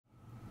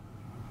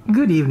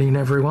Good evening,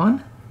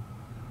 everyone.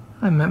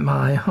 I'm at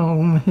my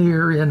home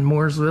here in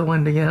Mooresville,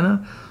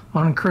 Indiana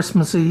on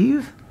Christmas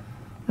Eve,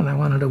 and I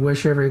wanted to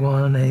wish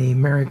everyone a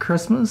Merry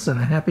Christmas and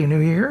a Happy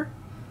New Year.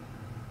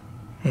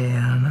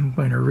 And I'm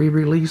going to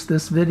re-release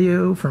this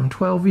video from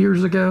 12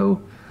 years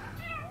ago,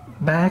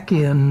 back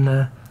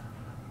in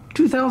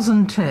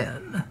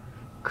 2010,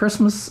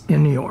 Christmas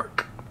in New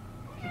York.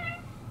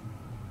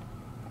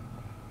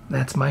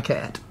 That's my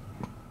cat.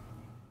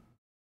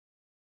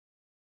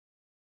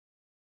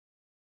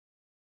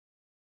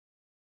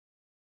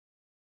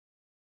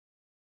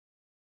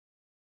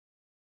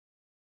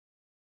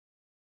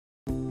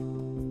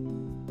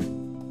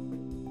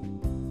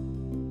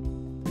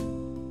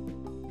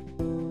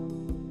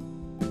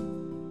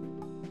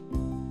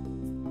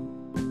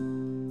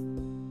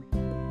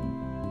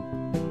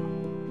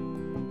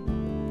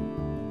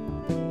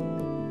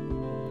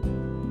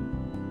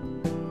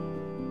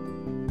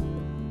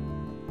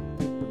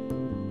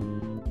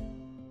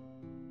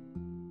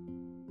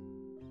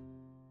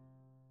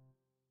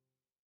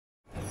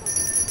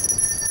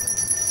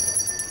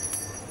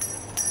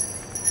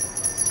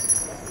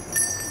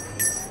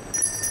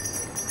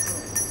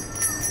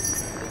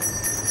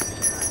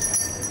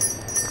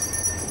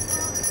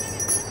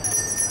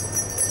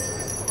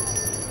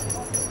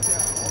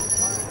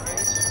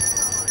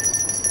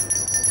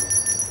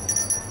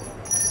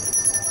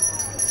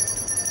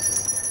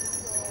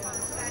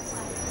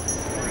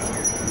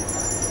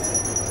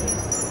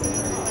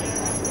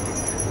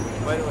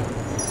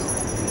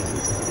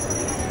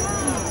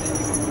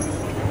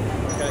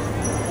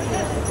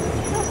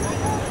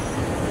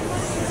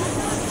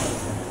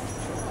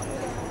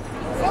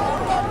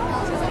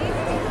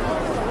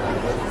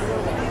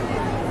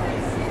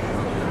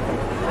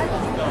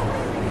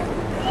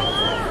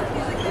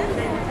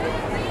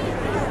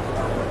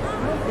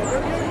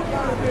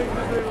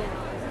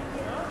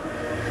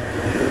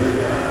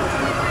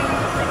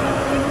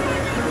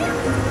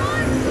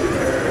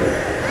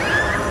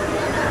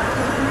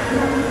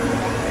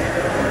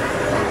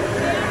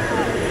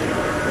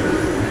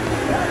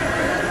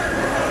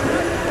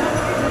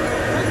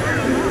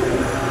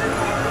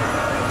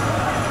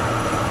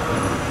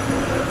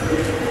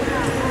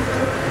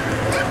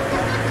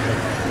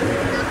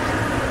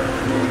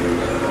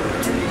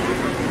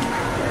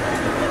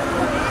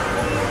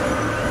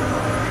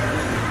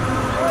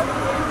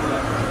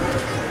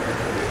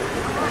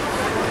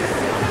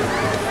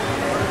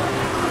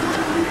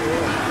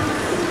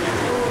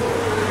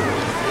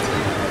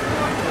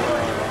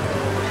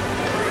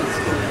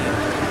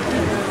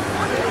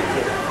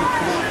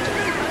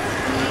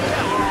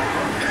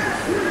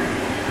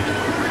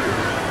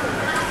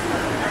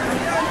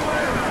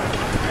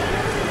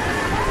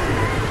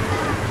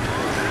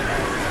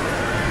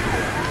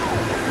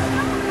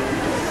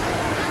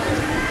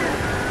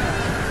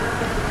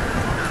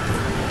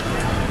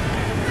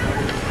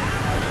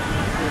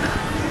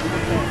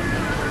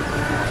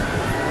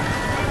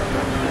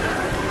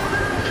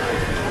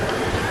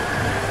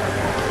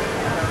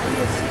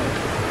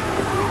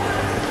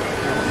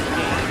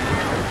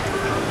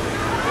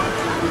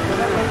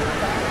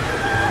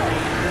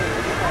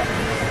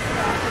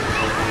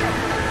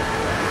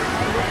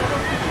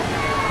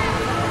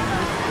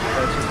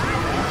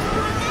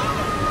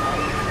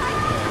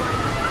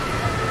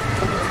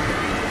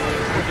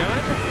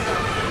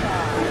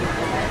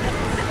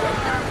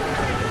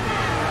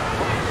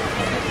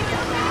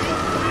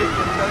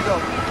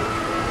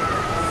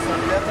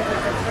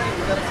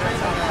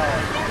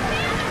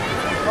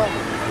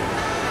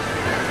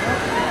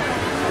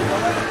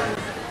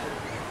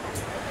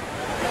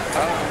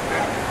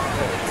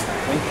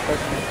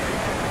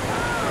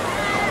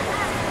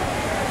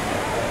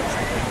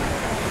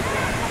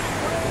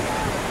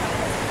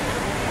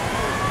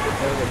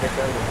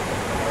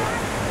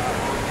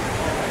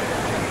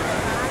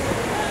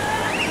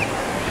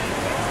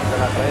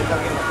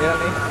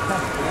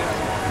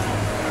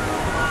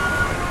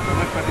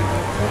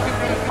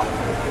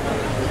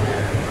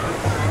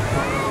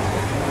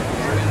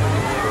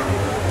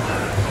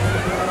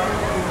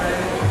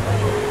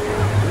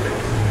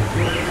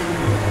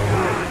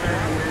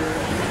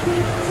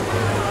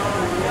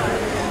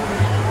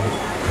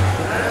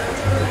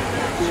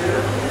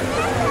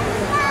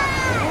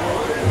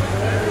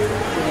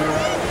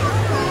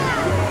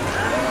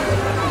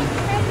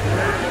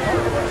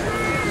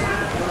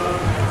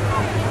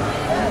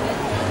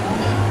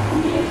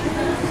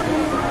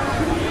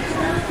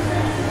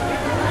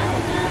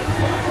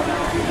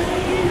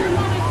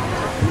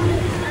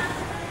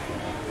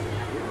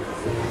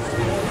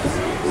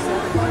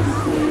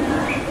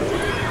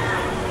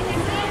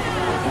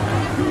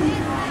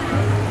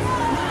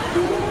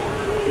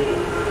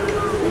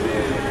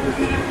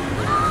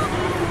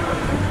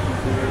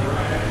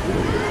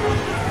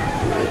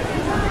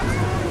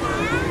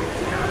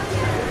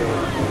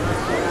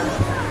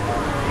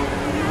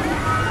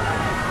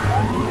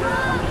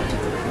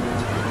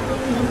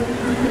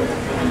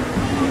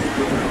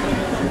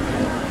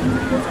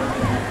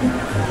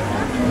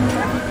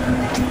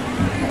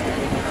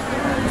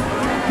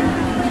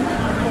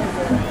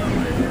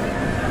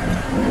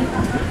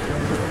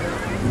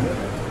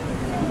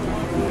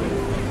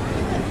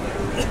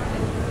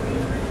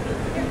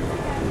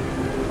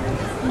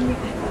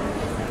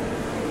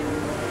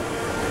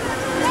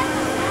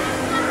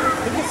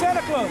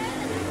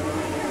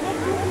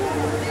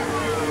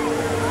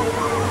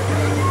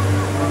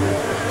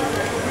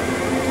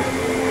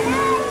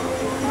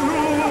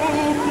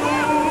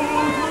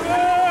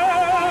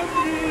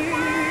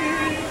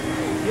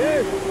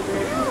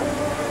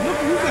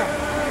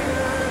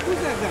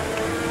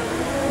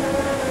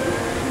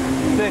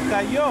 Se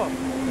cayó.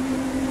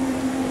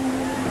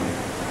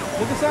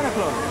 Look at Santa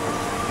Claus.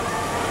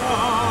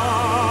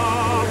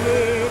 Ave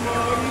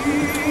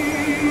María.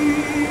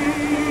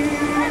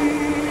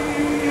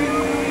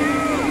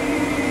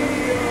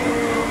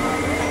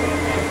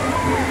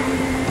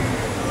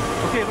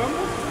 Ok,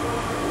 vamos.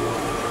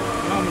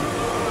 Vamos.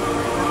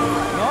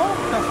 No,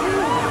 está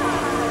frío.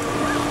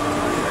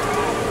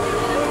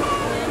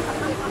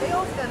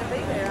 Bill's gonna be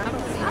there. I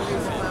don't see any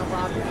reason why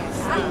Robbie can't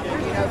see there.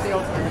 You know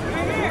Bill's gonna be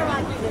there.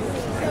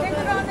 Stick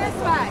it on this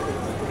way.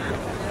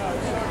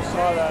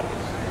 Saw that.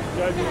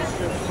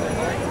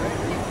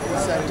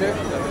 Center.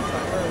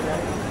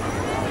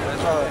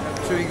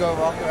 Should we go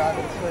walk around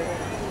this way?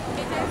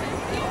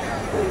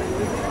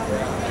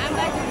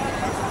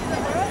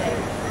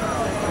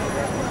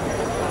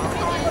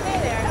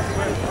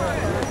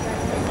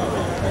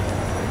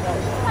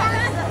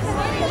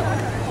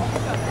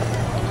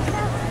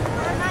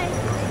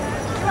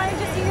 You want to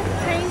just use the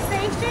train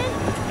station?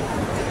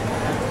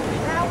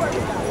 Now we're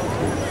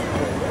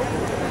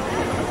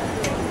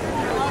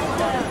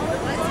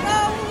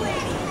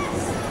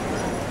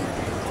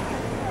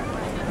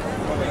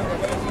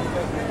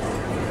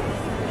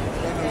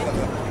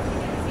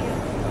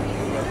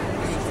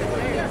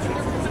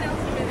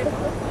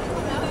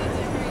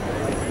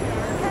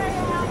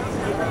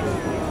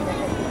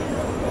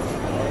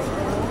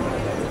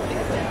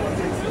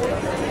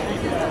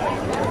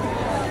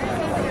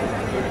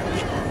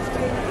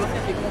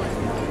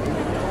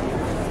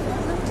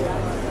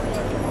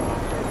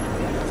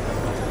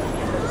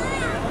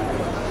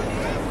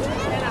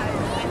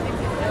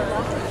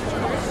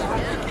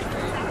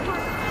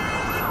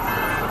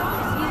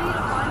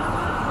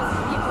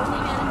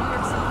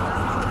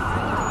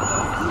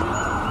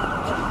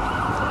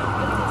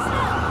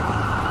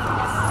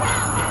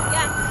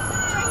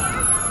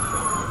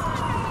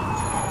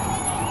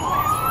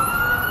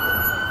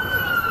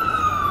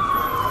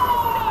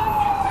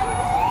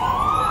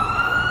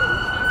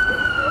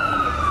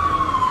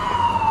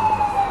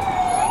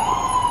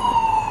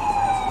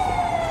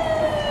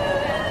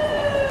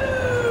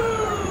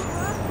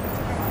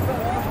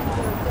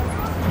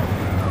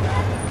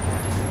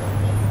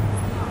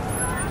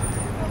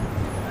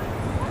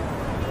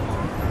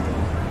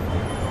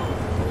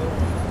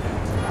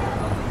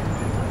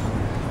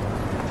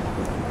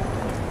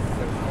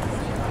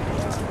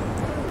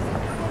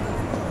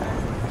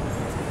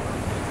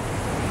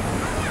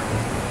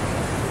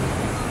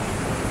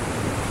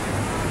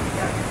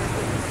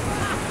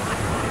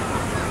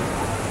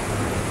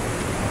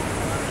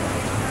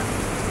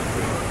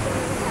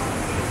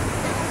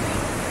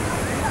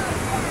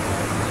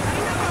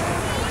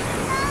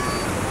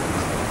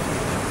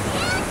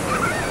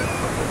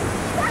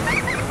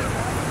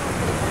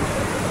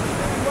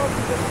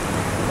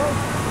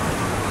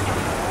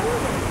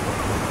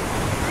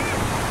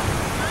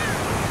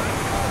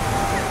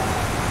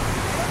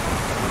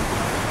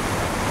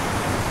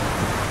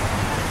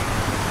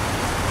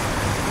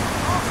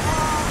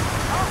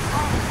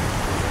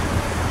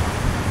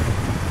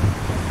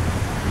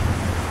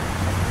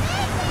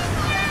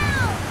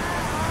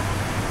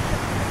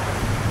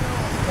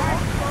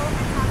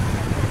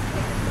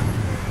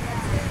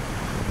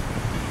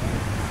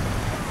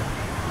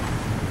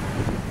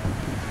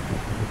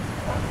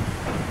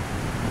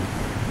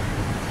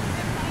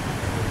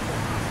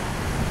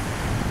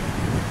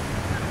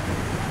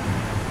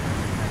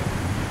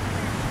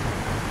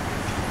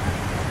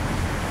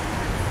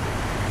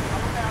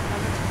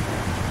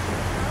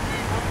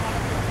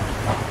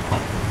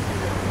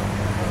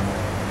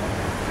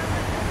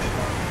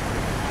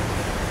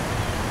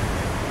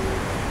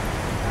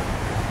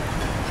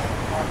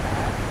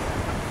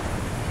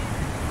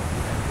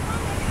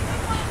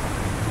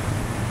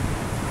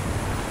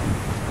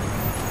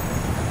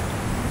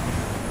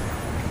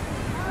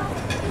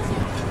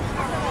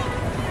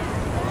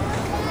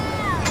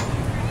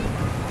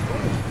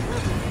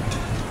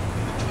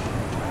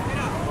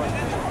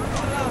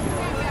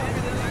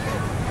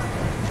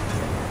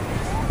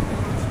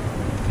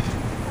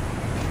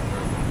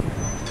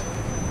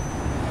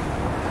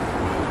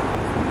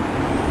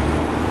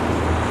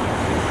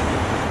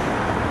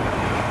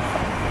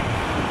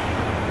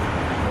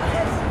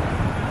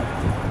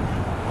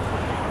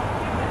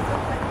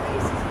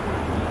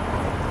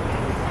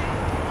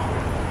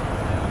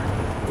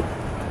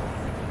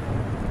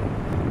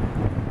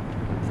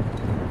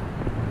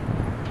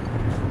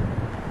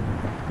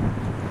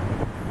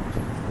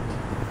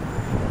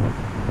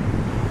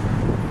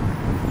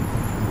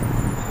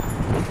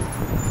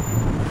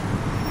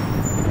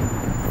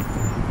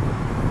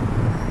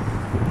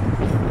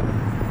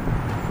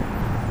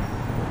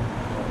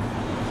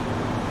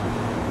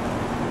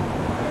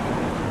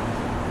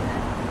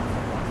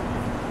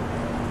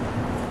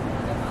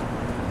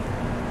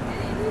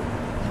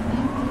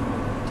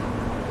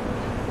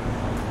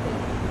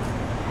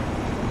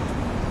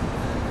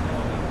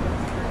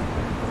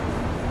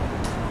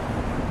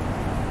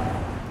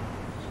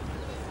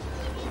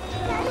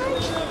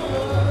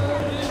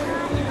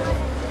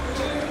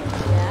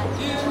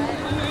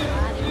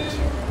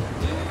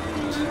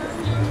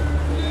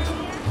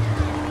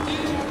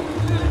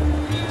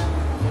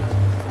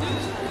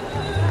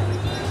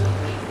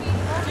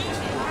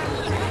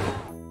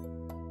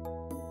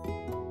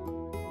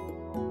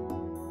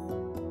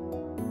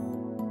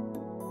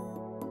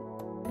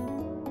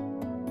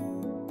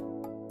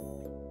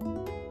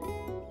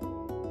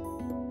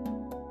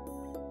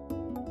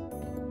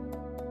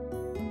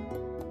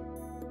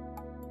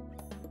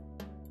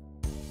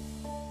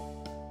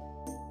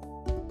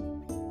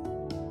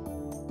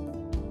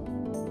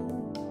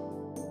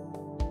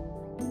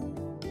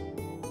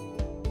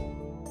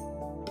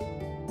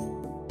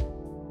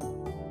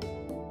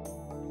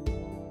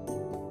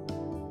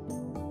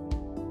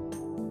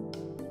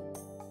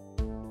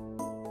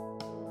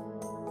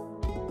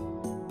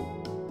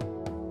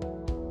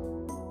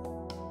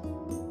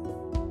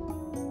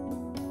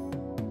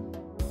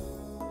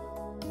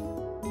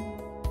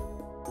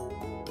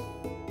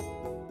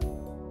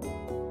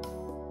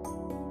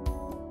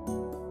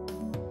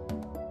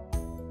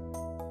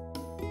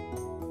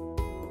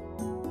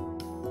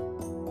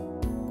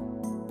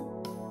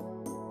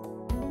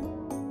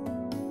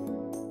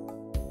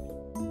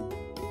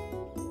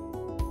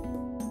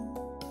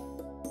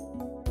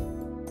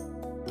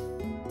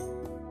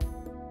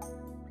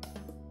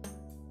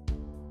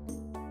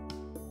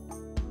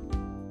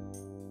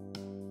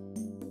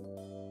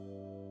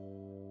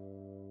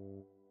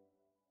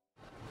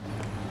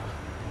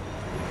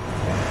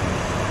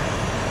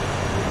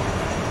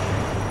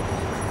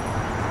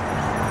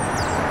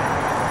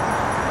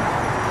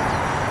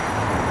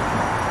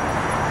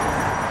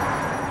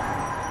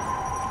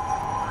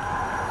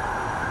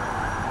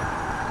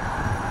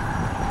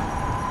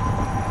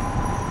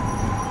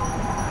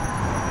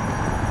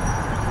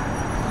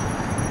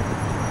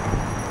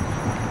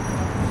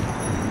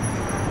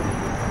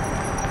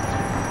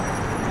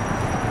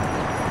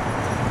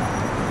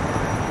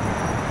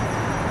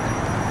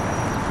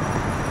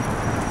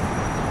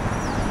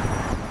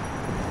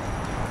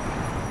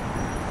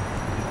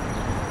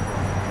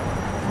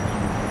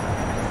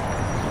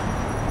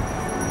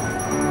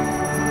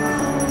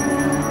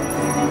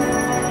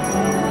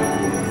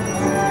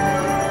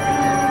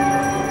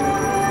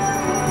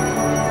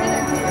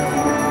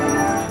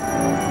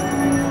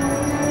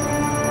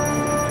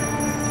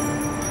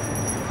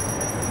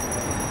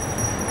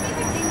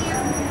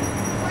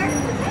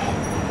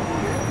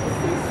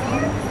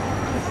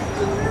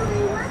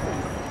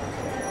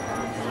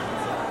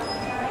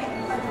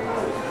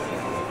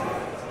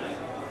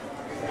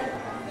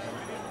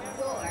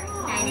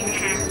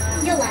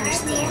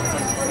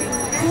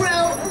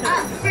Grow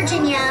up,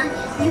 Virginia.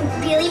 You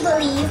really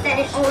believe that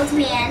an old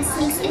man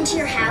sneaks into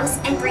your house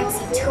and brings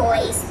you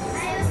toys?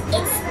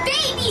 It's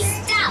baby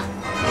stuff!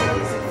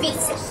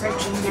 Face it,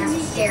 Virginia.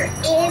 There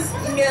is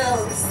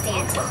no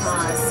Santa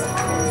Claus.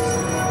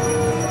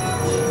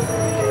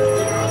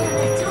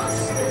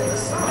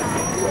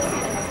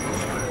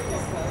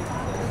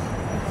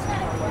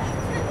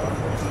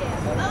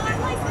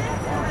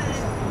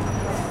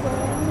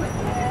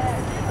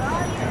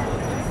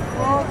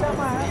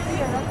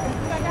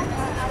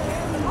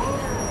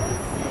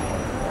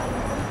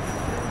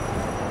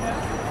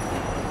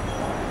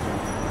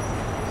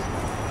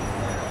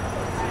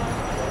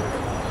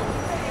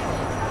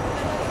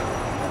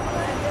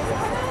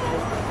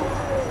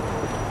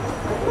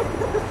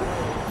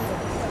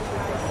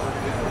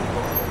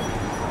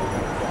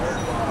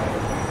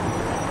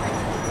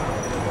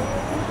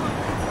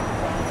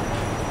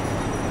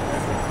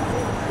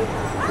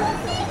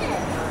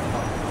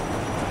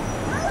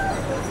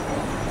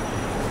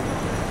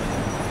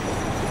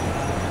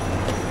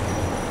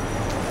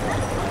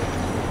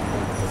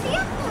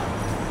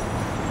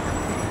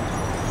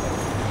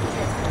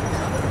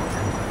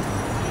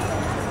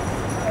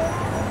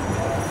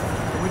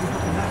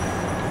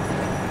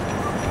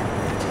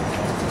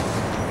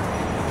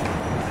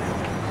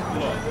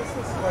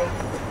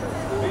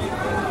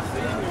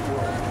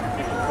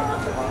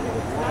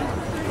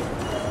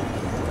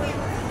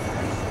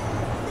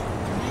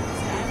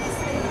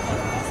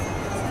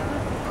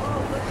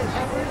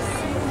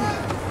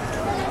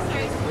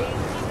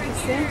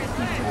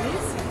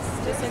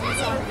 Just like we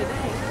saw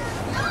today.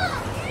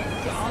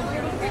 All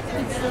very quick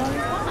and then on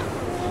your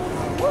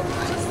walk.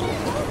 Just like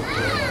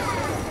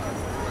that.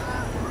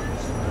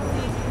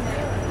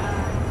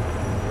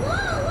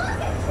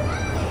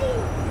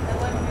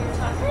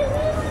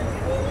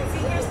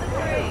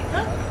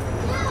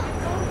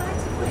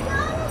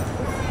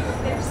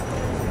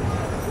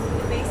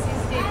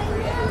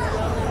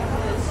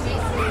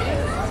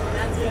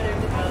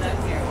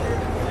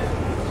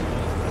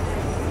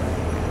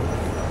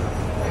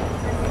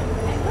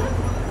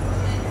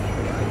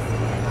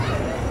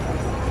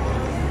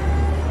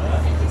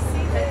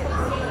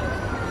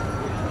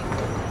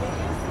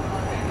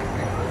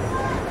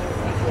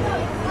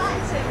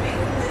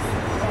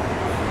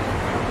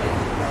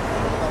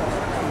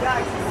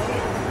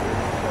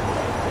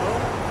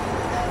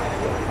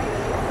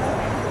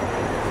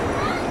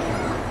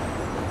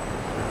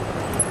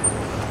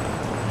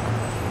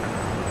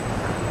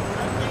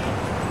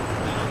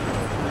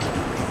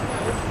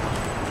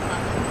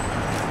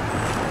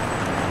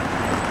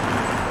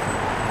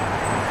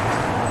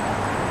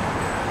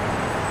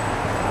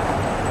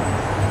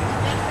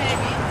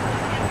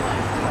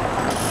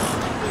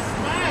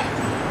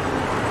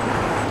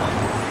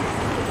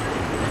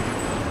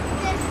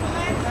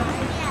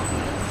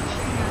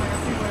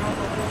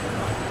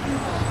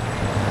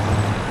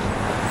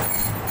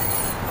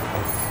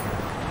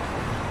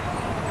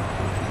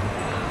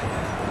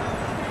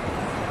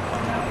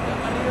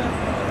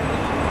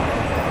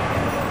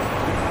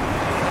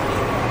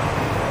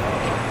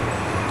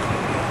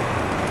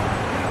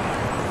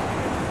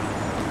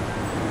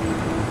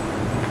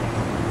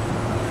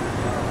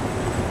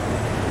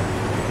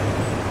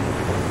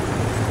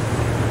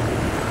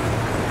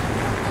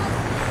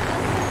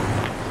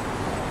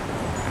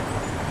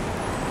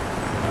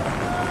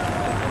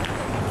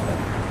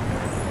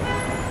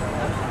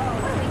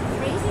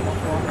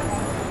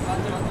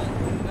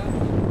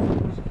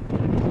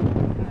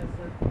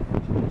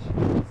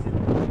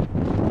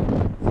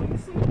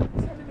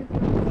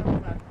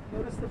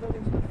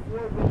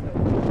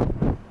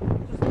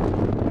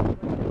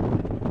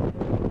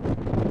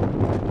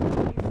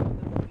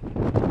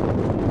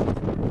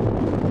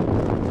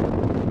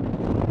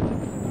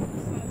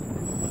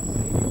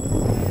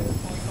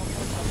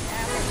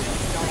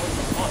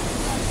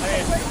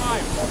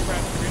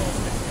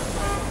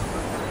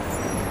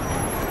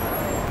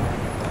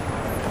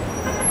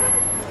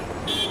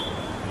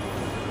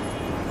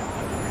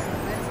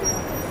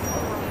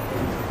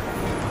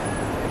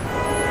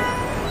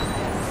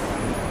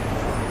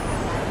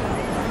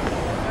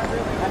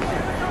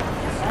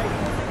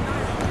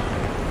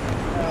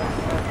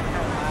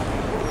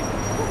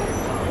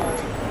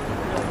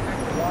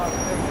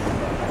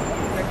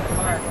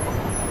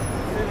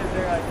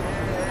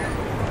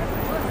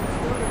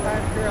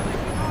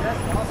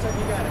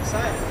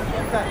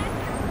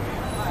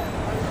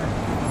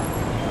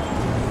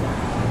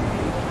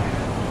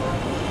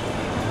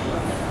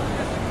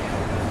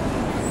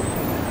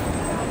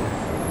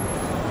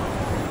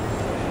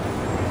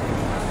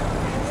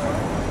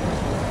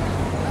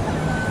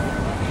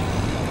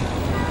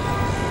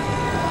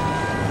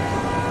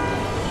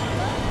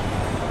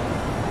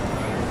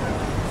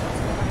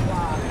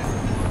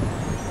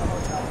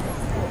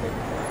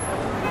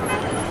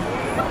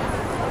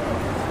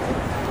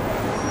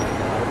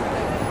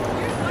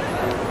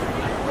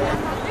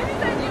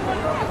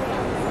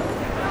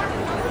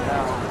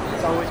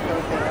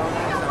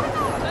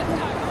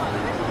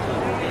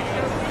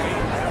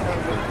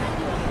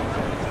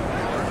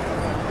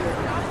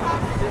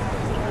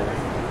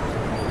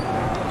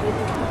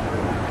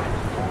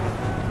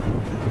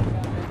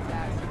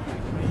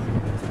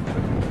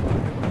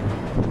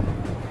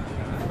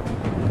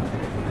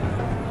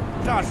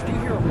 on, stay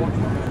here.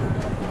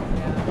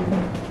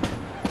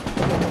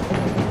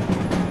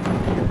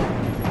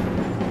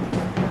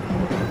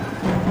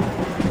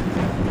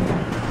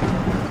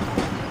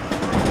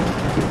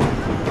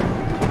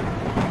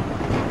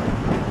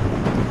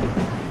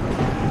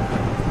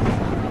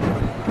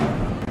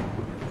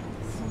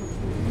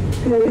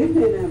 Good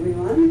evening,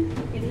 everyone,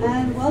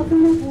 and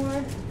welcome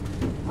aboard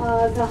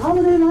the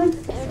Holiday Lights.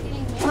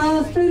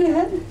 Straight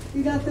ahead,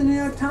 you got the New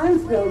York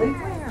Times building.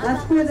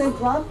 That's where they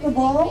dropped the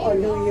ball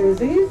on New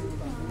Year's Eve,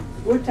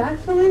 which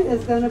actually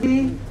is going to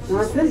be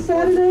not this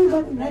Saturday,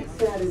 but next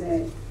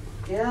Saturday.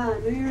 Yeah,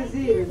 New Year's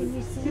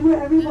Eve. See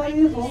where everybody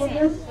is, all of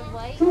this?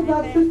 So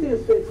about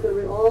 50th Street's going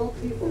to be all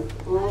people,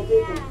 all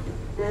people.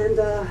 And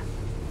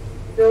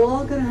they're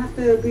all going to have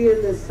to be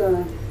in this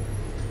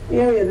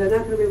area. They're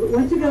not going to be,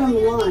 once you get on the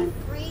line,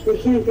 you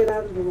can't get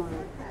out of the line.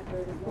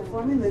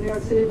 Performing the New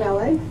York City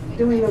Ballet,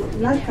 doing a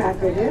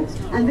Nutcracker here.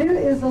 And there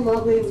is the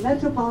lovely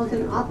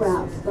Metropolitan Opera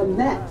House, the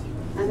Met.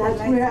 And that's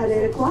where at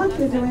 8 o'clock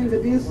they're doing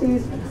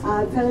Debussy's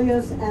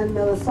Pelléas and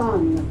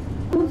Melisande.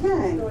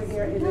 Okay, we're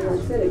here in New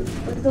York City.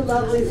 Look at the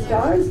lovely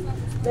stars.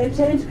 They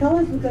change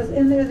colors because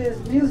in there there's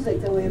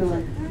music going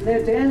on.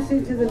 They're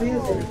dancing to the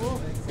music.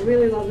 It's a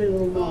really lovely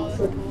little mall.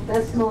 So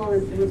best mall,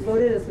 it was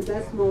voted as the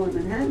best mall in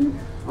Manhattan.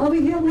 Over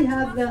here we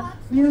have the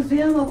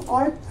Museum of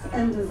Arts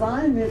and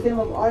Design, Museum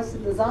of Arts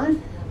and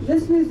Design.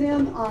 This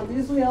museum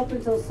usually open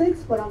until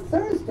 6, but on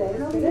Thursday,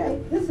 today,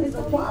 this is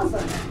the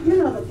plaza. You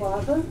know the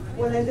plaza,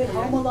 where they did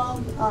Home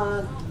Alone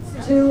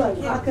 2 and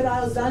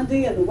Crocodile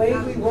Dundee and The Way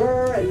We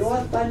Were and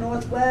North by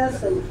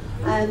Northwest and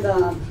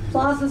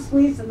Plaza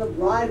Suites and the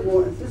Bride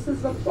Wars. This is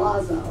the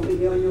plaza over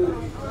here on your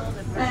right.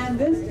 And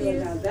this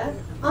is that.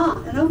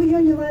 And over here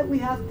on your right we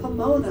have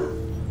Pomona.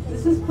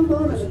 This is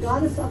Pomona, the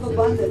goddess of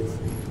abundance.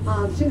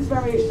 She's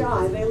very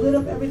shy. They lit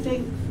up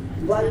everything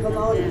but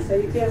Pomona, so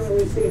you can't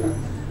really see her.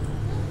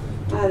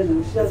 I don't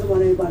know, she doesn't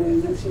want anybody to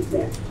know she's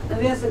there. And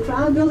there's the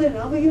Crown Building, and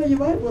over here on your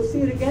right, we'll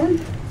see it again.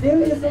 There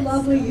is the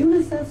lovely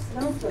UNICEF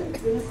snowflake.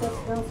 UNICEF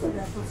snowflake.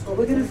 Well,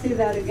 we're going to see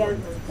that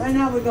again. Right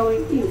now we're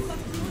going east.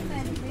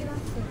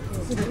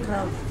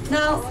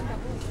 Now,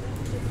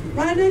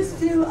 right next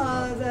to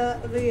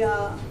the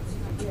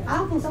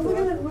Apple Store,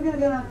 we're gonna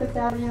go on Fifth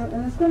Avenue,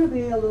 and it's going to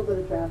be a little bit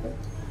of traffic.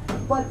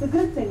 But the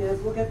good thing is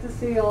we'll get to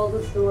see all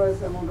the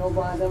stores, and we'll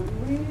go by them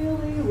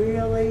really,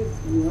 really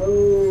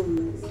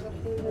slowly.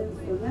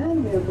 We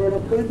have Berta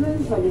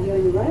Goodman's over here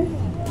on your right.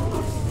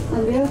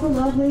 And there's a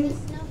lovely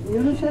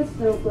UNICEF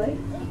snowflake.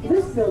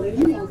 This building,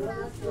 you know,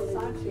 that's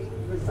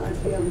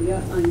Versace over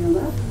here on your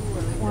left.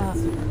 Wow.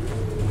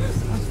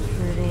 That's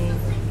pretty.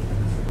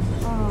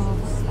 Oh,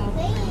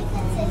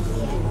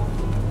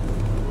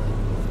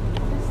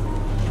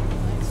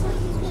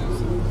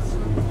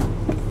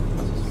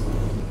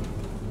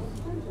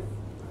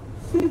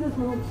 See this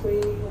little tree?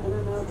 I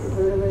don't know if you've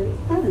heard of it.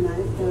 It's kind of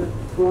nice.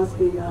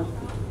 Frosty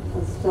a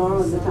star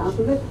on the top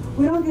of it.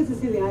 We don't get to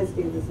see the ice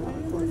skate this hour,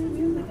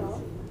 unfortunately.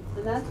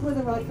 And that's where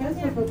the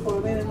Rockettes are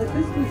performing in the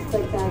Christmas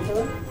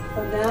Spectacular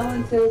from now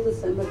until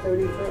December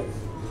 31st.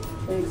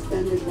 They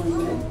extended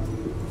one day.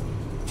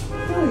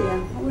 Oh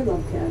yeah, we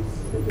love cats.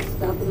 They just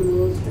stop in the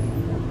middle of the street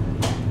like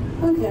that.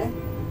 Okay,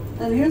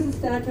 and here's a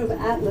statue of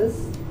Atlas.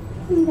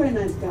 He's a very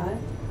nice guy,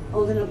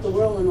 holding up the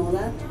world and all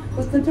that.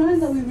 But the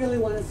giant that we really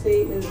want to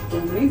see is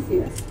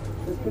Prometheus.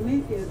 There's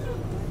Prometheus.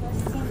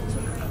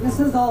 This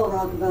is all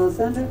Rockefeller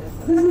Center.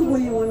 This is where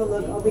you want to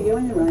look over here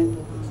on your right.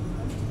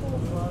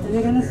 And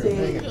you're going to see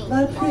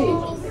the tree.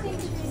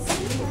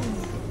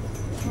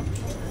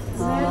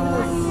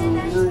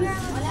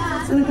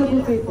 Nice. And a couple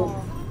of people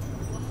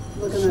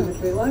looking at the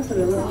tree. Watch it a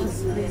little.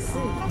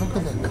 Look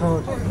at the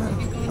code.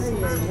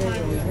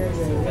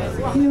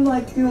 You do it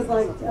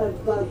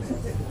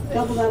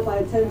double that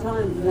by 10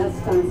 times, and that's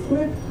Times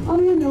Square. Oh,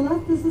 yeah, on the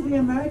left, this is the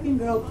American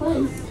Girl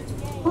Place.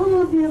 Home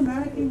of the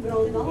American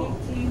Girl doll,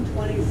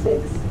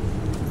 1826.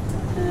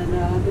 And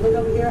if you look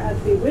over here at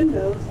the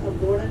windows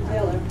of Lord &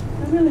 Taylor,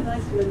 they're really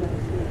nice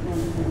windows here at Lord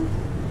 & Taylor.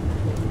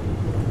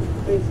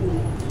 Facing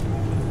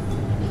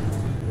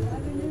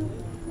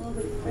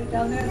right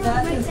down there,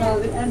 that is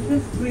the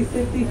entrance,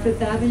 350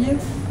 Fifth Avenue.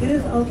 It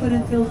is open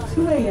until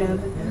 2 a.m.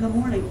 in the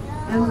morning.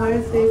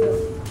 Empire State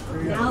Building.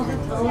 Now the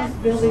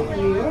tallest building in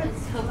New York.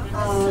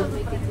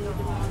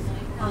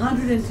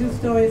 102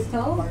 stories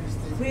tall.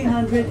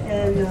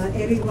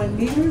 381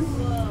 meters,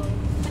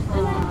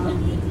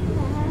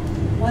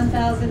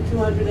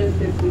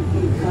 1,250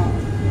 feet tall,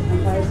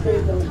 Empire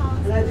State Building.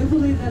 And I do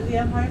believe that the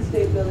Empire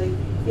State Building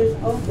is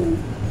open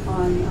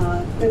on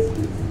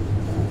Christmas.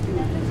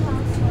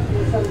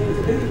 There's something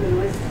to do, you can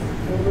always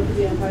go look at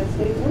the Empire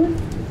State Building.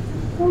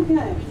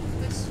 Okay.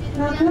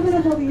 Now coming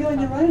up over here on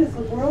your right is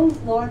the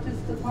world's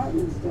largest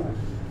department store.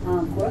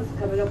 Of course,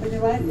 coming up on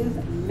your right is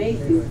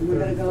Macy's. We're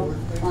going to go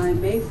find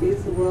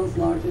Macy's, the world's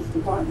largest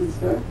department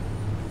store.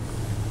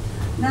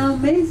 Now,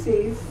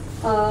 Macy's,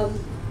 let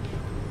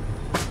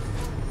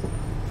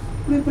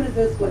me put it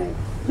this way.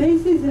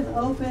 Macy's is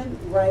open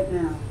right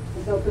now.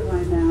 It's open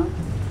right now.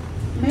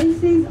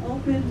 Macy's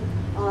opened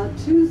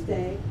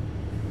Tuesday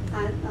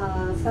at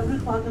 7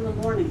 o'clock in the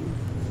morning.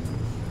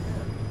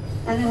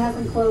 and it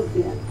hasn't closed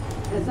yet.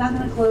 It's not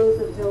going to close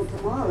until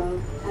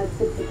tomorrow at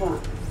 6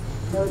 o'clock.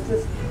 So it's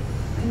just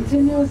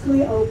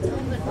continuously open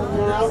from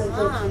now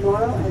until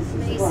tomorrow at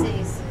 6 o'clock.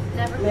 Macy's.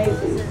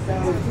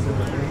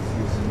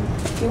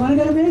 So, you want to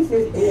go to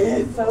Macy's?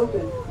 It's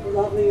open.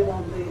 Lovely,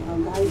 lovely,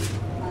 nice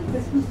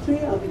Christmas tree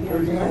over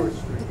here. Is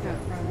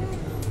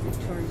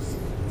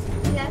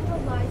that the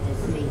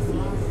largest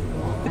Macy's?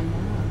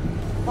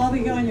 Over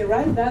here on your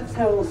right, that's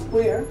Herald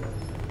Square.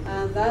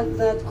 And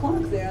that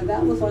clock there,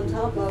 that was on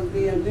top of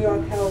the New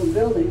York Herald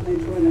building. They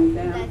tore that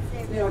down.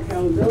 New York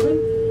Herald building.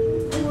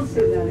 We will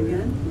see that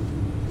again.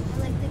 I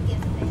like the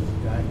gift thing.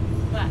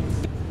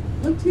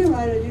 Look to your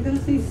right and you're going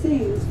to see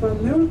scenes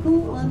from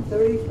Miracle on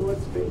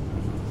 34th Street.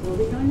 So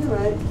over here on your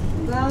right.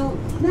 Well,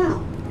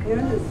 now, here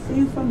is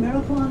scenes from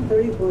Miracle on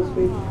 34th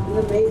Street in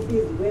the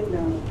Macy's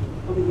window.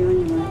 Over here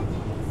on your right.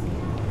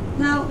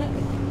 Now,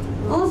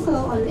 also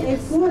on the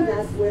 8th floor,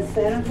 that's where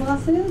Santa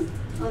Claus is.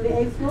 On the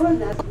 8th floor,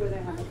 that's where they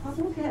have a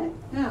couple. Okay,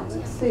 now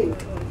let's see.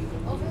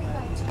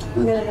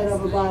 We're going to head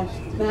over by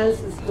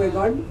Madison Square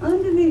Garden.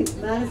 Underneath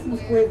Madison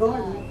Square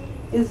Garden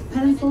is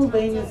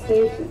Pennsylvania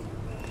Station.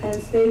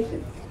 Penn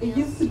Station. It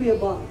used to be a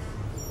bus,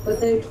 but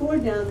they tore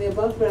down the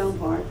above ground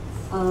part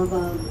of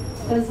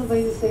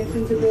Pennsylvania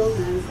Station to build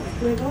Madison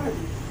Square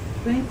Garden.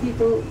 Made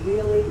people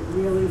really,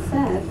 really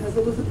sad because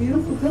it was a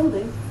beautiful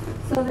building.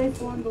 So they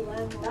formed the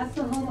land. That's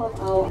the home of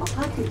our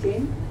hockey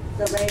team,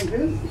 the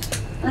Rangers.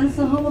 And it's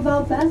the home of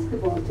our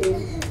basketball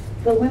team,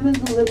 the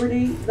Women's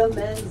Liberty, the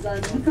men's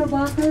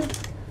Knickerbockers.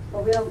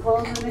 But we don't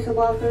call them the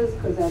Knickerbockers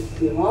because that's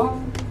too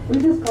long. We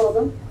just call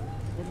them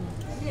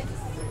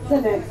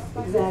the Knicks.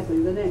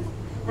 Exactly, the Knicks.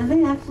 And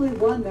they actually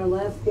won their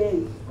last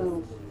game.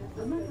 So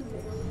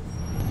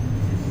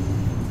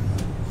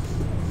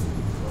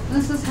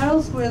this is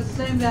Herald Square. It's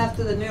named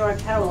after the New York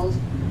Herald.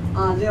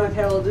 New York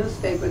Herald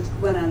newspaper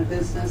went out of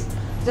business.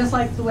 Just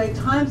like the way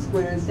Times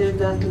Square is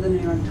named after the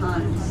New York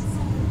Times.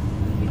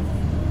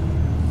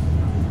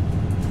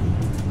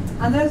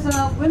 And there's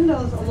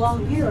windows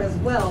along here as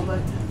well, but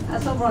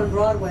that's over on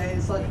Broadway.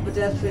 It's like a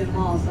pedestrian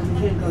mall, so you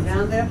can't go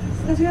down there.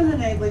 If you're in the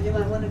neighborhood, you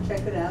might want to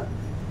check it out.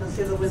 You'll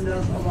see the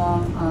windows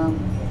along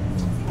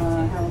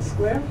Herald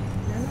Square.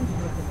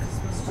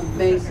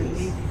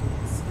 Macy's.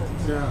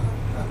 Yeah.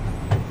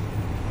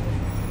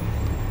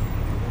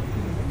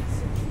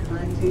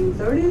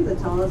 1930, the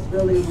tallest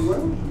building in the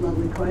world.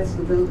 Lovely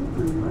Chrysler building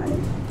on the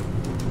right.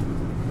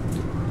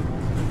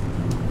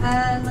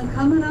 And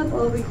coming up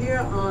over here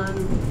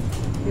on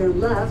your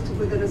left,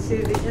 we're going to see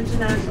the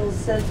International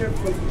Center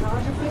for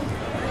Photography.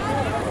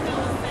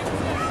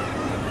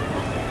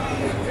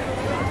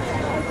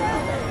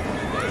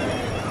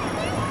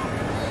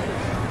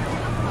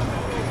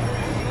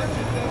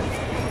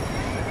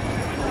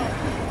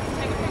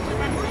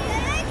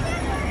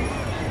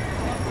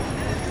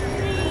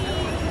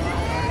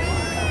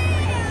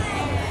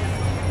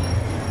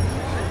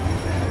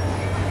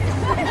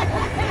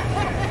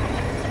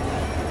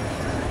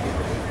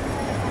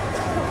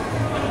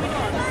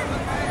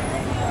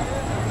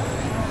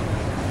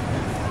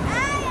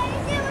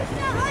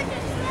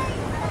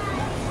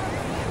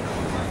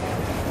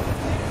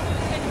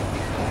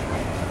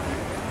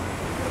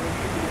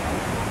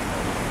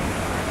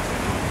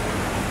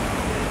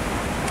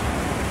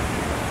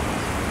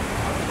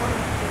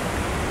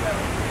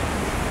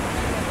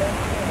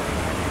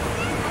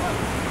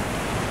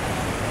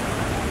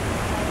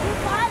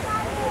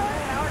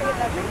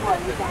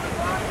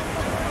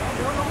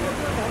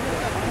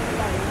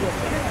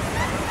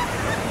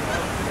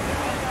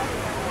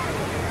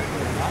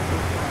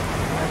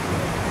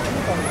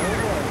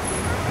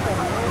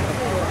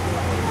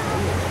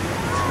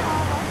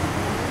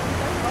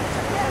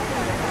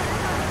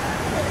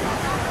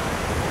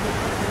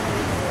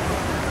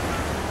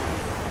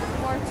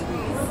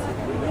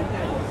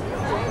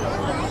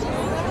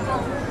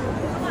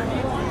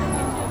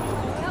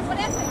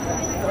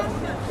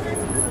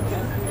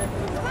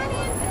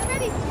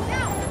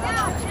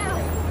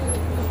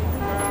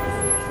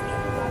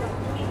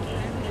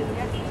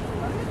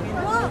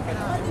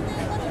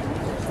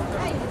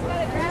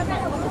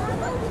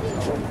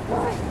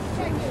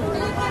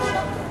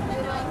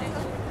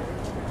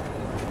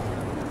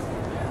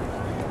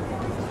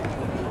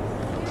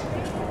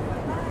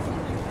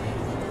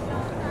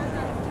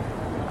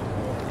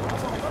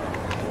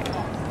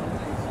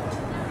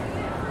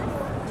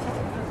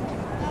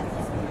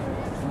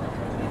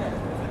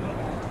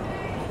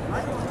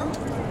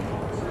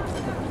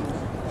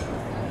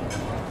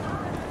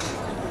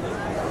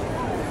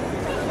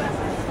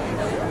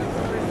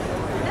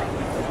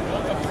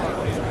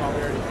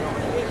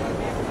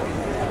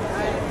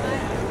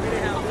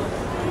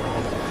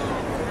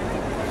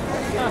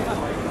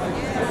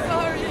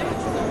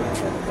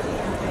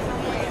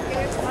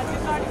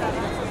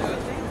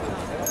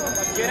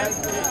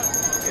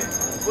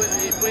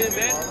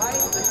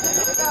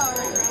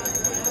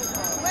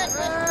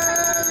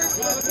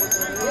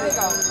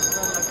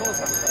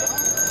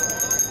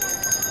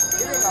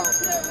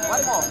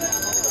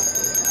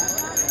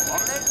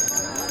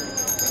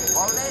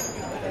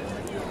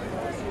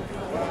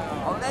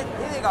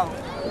 Here they go.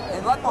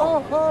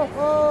 ho,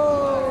 ho.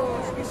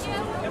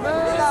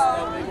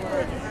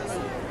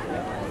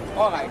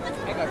 All right,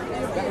 hang on.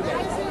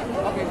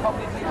 Okay,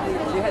 completely.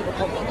 You had to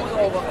come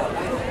over.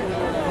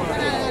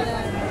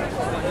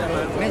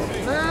 Miss,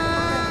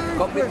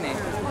 come with me.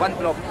 One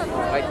block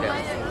right there.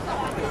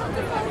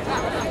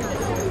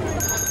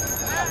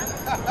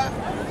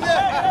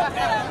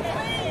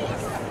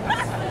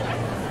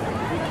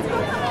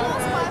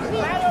 You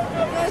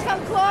want to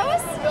come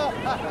close?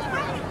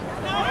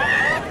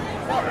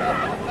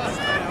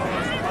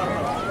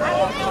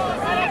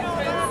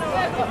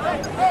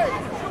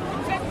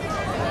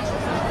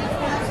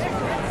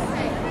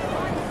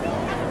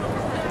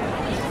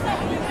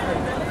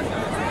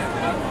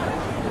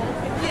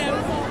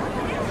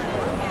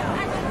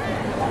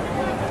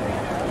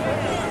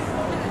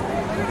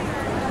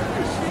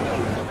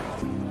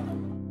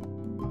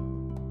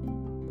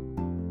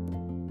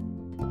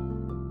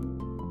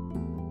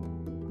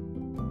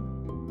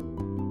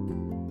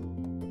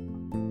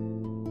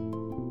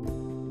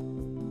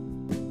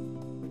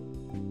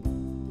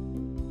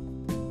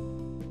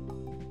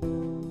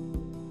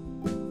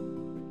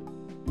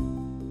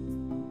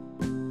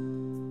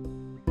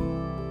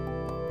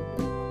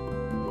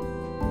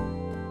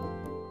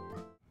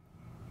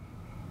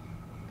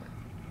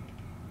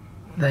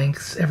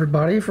 Thanks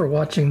everybody for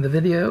watching the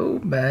video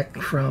back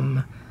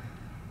from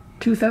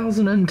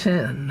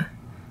 2010.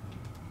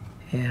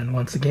 And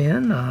once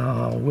again,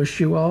 I'll wish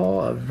you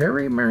all a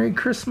very Merry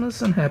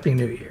Christmas and Happy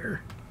New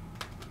Year.